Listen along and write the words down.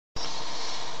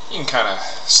you can kind of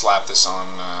slap this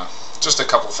on just a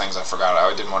couple things I forgot.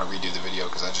 I didn't want to redo the video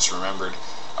because I just remembered.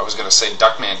 I was going to say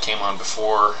Duckman came on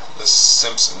before The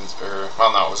Simpsons, or,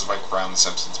 well, no, it was like around The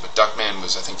Simpsons, but Duckman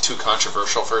was, I think, too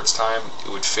controversial for its time.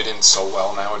 It would fit in so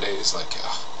well nowadays, like,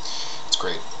 it's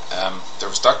great. There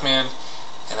was Duckman,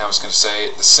 and I was going to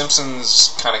say The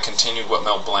Simpsons kind of continued what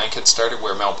Mel Blanc had started,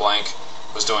 where Mel Blanc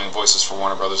was doing voices for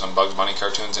Warner Brothers on Bugs Bunny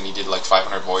cartoons, and he did like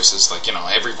 500 voices, like, you know,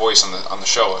 every voice on the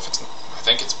show, if it's, I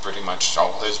think it's pretty much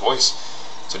all his voice.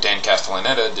 So Dan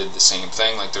Castellaneta did the same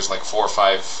thing. Like, there's like 4 or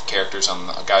 5 characters on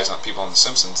the people on The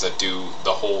Simpsons that do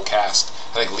the whole cast.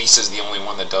 I think Lisa's the only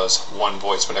one that does one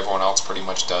voice, but everyone else pretty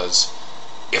much does,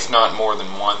 if not more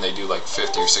than one. They do like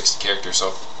 50 or 60 characters.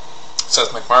 So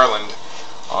Seth MacFarlane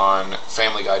on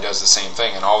Family Guy does the same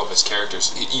thing, and all of his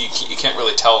characters, you can't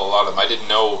really tell a lot of them. I didn't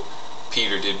know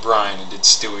Peter did Brian and did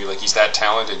Stewie. Like, he's that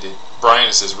talented. Brian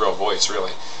is his real voice,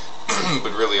 really.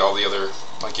 But really, all the other,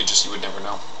 like, you would never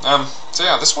know. So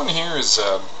yeah, this one here is,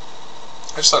 I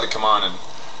just thought I'd come on and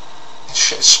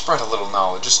spread a little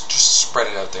knowledge. Just spread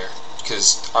it out there,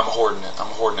 because I'm hoarding it.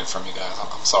 I'm hoarding it from you guys.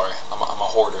 I'm sorry. I'm a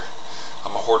hoarder.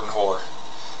 I'm a hoarding whore.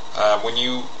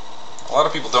 A lot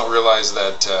of people don't realize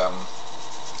that,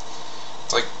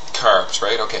 it's like carbs,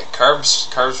 right? Okay, carbs,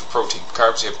 protein.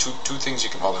 Carbs, you have two things you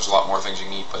can, well, there's a lot more things you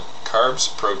can eat, but carbs,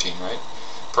 protein, right?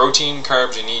 Protein,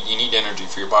 carbs, you need energy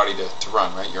for your body to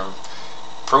run, right? Your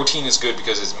protein is good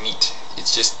because it's meat.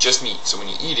 It's just meat. So when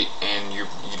you eat it and you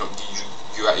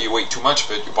weigh too much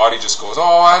of it, your body just goes,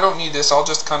 oh, I don't need this. I'll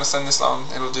just kind of send this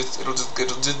on. It'll just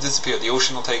disappear. The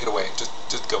ocean will take it away.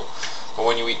 Just go. But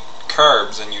when you eat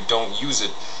carbs and you don't use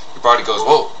it, your body goes,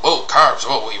 whoa, carbs.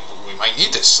 Whoa, we might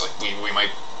need this. Like we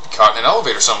might be caught in an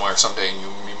elevator somewhere someday, and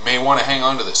you may want to hang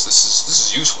on to this. This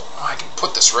is useful. Oh, I can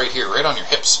put this right here, right on your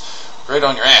hips, right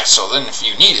on your ass. So then, if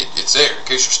you need it, it's there in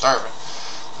case you're starving.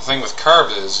 The thing with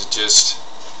carbs is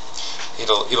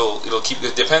it'll keep.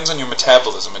 It depends on your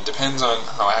metabolism. It depends on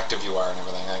how active you are and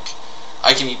everything. Like,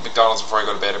 I can eat McDonald's before I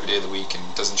go to bed every day of the week, and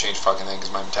it doesn't change a fucking thing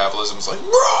because my metabolism's like,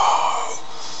 bro.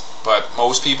 But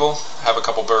most people have a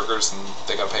couple burgers and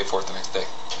they gotta pay for it the next day.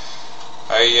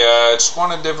 I just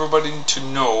wanted everybody to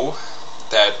know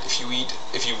that if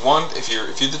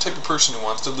you're the type of person who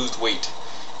wants to lose weight,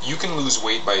 you can lose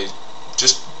weight by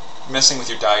just messing with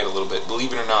your diet a little bit.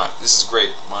 Believe it or not, this is great.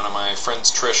 One of my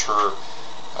friends, Trish, her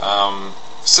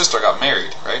sister got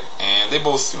married, right? And they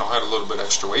both, had a little bit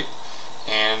extra weight.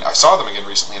 And I saw them again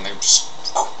recently, and they were just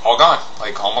all gone,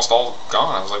 like almost all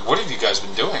gone. I was like, "What have you guys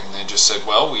been doing?" And they just said,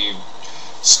 "Well, we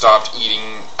stopped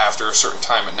eating after a certain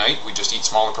time at night. We just eat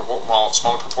smaller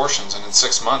proportions, and in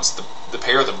 6 months, the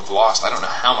pair of them have lost, I don't know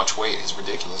how much weight. It's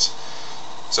ridiculous."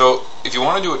 So if you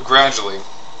want to do it gradually,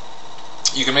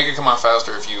 you can make it come on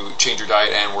faster if you change your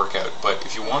diet and work out. But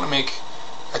if you want to make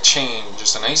a change,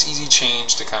 just a nice easy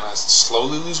change to kind of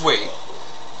slowly lose weight,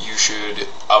 you should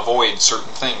avoid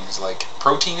certain things. Like,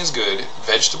 protein is good,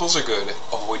 vegetables are good,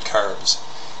 avoid carbs.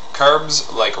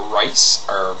 Carbs, like rice,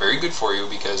 are very good for you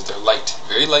because they're light,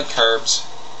 very light carbs,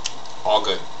 all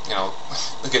good.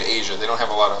 Look at Asia. They don't have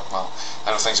a lot of, well,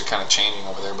 I know things are kind of changing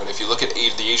over there, but if you look at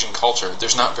the Asian culture,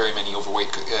 there's not very many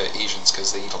overweight Asians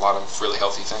because they eat a lot of really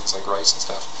healthy things like rice and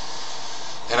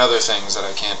stuff, and other things that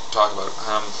I can't talk about.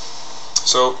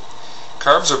 So,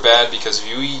 carbs are bad because if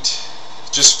you eat,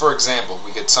 just for example,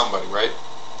 we get somebody, right,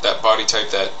 that body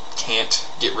type that can't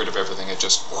get rid of everything. It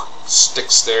just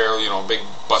sticks there, big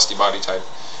busty body type,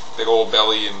 big old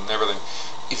belly and everything.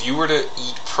 If you were to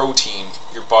eat protein,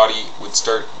 your body would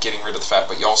start getting rid of the fat,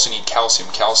 but you also need calcium.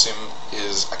 Calcium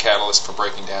is a catalyst for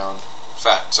breaking down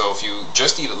fat. So if you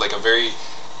just eat it like a very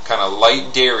kind of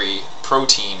light dairy,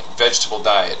 protein, vegetable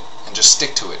diet, and just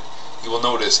stick to it, you will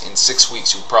notice in 6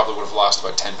 weeks you probably would have lost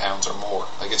about 10 pounds or more.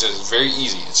 Like, it's just very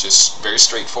easy. It's just very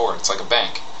straightforward. It's like a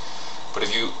bank. But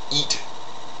if you eat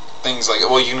things like,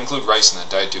 well, you can include rice in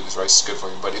that diet too, because rice is good for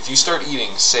you. But if you start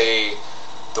eating, say,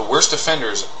 the worst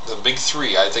offenders, the big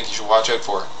 3 I think you should watch out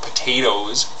for: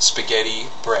 potatoes, spaghetti,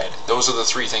 bread. Those are the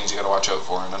 3 things you got to watch out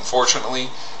for. And unfortunately,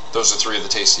 those are 3 of the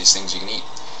tastiest things you can eat.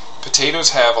 Potatoes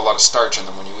have a lot of starch in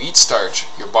them. When you eat starch,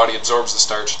 your body absorbs the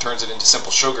starch, turns it into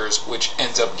simple sugars, which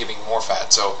ends up giving more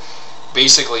fat. So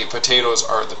basically, potatoes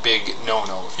are the big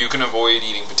no-no. If you can avoid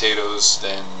eating potatoes,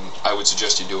 then I would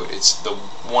suggest you do it. It's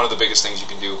one of the biggest things you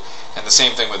can do. And the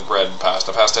same thing with bread and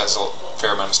pasta. Pasta has a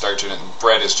fair amount of starch in it, and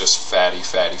bread is just fatty.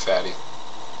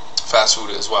 Fast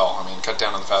food as well. I mean, cut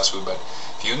down on the fast food, but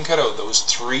if you can cut out those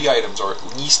 3 items, or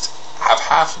at least have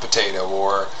half a potato,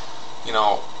 or,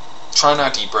 try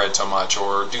not to eat bread so much,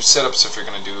 or do sit-ups if you're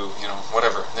going to do,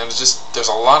 whatever. And there's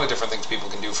a lot of different things people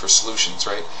can do for solutions,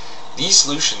 right? These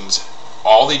solutions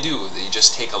all they do, they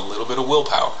just take a little bit of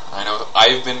willpower. I know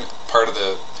I've been part of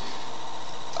the.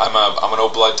 I'm an O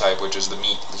blood type, which is the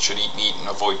meat that should eat meat and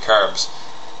avoid carbs.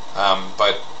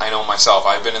 But I know myself,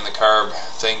 I've been in the carb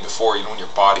thing before, when your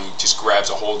body just grabs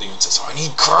a hold of you and says, oh, I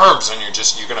need carbs, and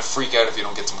you're going to freak out if you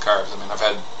don't get some carbs. I mean, I've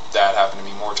had that happen to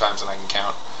me more times than I can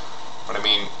count. But I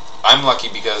mean, I'm lucky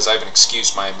because I have an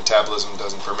excuse. My metabolism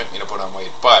doesn't permit me to put on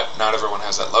weight, but not everyone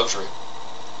has that luxury.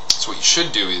 So what you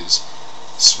should do is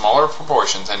smaller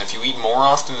proportions, and if you eat more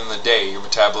often in the day, your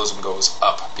metabolism goes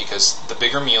up, because the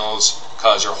bigger meals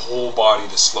cause your whole body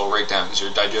to slow right down, because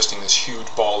you're digesting this huge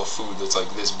ball of food that's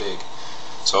like this big.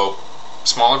 So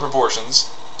smaller proportions,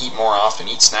 eat more often,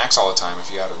 eat snacks all the time if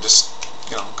you gotta, just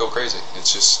go crazy.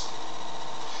 It's just,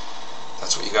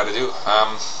 that's what you gotta do.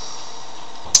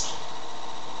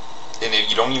 And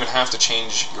you don't even have to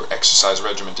change your exercise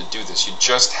regimen to do this. You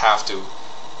just have to,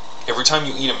 every time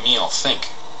you eat a meal, think,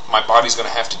 my body's going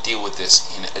to have to deal with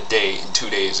this in a day, in 2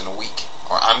 days, in a week,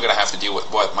 or I'm going to have to deal with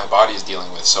what my body is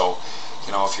dealing with. So,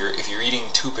 if you're eating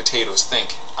 2 potatoes,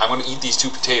 think, I'm going to eat these 2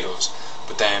 potatoes,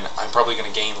 but then I'm probably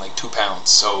going to gain like 2 pounds.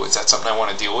 So is that something I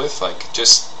want to deal with? Like,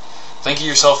 just think of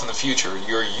yourself in the future.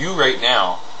 You're you right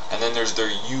now, and then there's the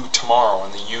you tomorrow,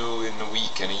 and the you in a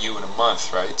week, and a you in a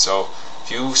month, right? So if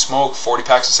you smoke 40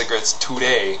 packs of cigarettes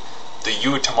today, the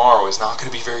you of tomorrow is not going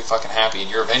to be very fucking happy,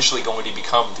 and you're eventually going to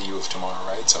become the you of tomorrow,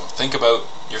 right? So think about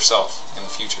yourself in the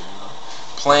future,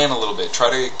 Plan a little bit. Try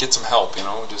to get some help,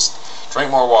 Just drink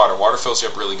more water. Water fills you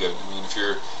up really good. I mean, if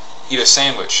you eat a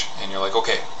sandwich and you're like,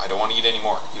 okay, I don't want to eat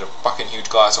anymore, eat a fucking huge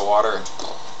glass of water, and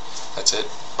that's it.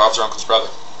 Bob's your uncle's brother.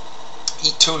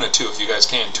 Eat tuna, too, if you guys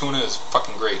can. Tuna is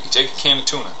fucking great. You take a can of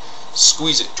tuna,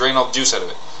 squeeze it, drain all the juice out of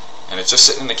it, and it's just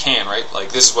sitting in the can, right?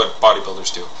 Like, this is what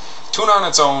bodybuilders do. Tuna on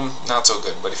its own, not so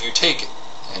good. But if you take it,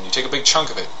 and you take a big chunk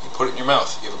of it, you put it in your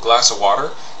mouth, you have a glass of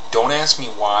water, don't ask me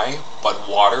why, but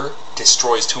water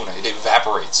destroys tuna. It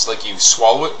evaporates. Like, you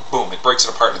swallow it, boom, it breaks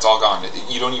it apart, and it's all gone.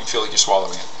 You don't even feel like you're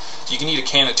swallowing it. You can eat a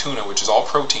can of tuna, which is all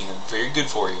protein and very good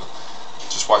for you.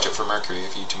 Just watch out for mercury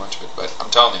if you eat too much of it. But I'm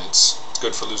telling you, it's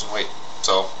good for losing weight.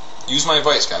 So, use my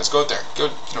advice, guys. Go out there. Go,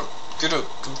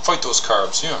 fight those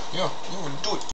carbs. Yeah, do it.